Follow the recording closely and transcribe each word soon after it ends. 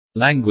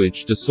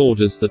Language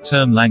disorders. The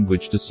term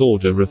language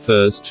disorder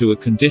refers to a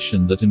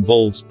condition that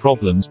involves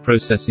problems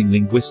processing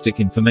linguistic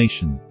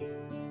information,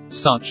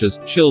 such as,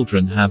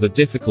 children have a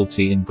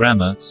difficulty in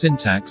grammar,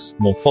 syntax,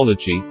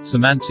 morphology,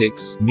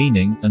 semantics,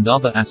 meaning, and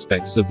other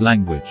aspects of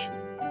language.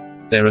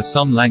 There are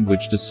some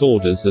language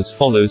disorders as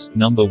follows.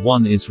 Number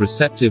 1 is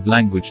receptive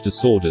language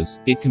disorders.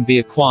 It can be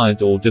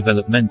acquired or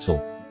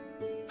developmental.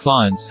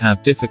 Clients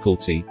have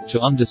difficulty to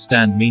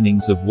understand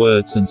meanings of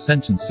words and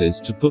sentences,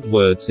 to put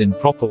words in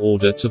proper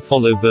order, to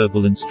follow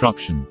verbal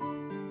instruction.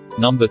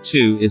 Number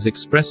 2 is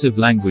expressive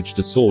language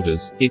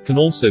disorders. It can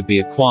also be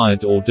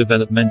acquired or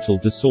developmental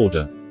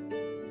disorder.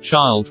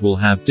 Child will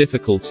have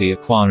difficulty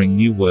acquiring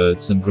new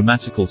words and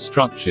grammatical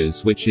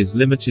structures, which is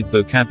limited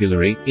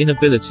vocabulary,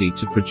 inability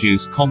to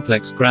produce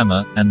complex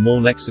grammar, and more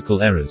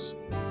lexical errors.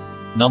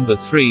 Number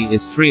 3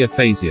 is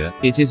aphasia.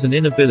 It is an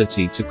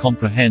inability to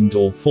comprehend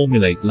or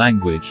formulate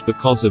language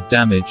because of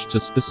damage to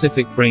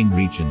specific brain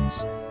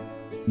regions.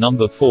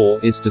 Number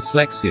 4 is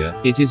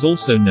dyslexia. It is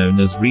also known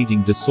as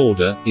reading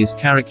disorder, is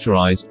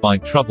characterized by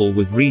trouble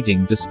with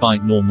reading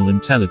despite normal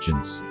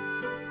intelligence.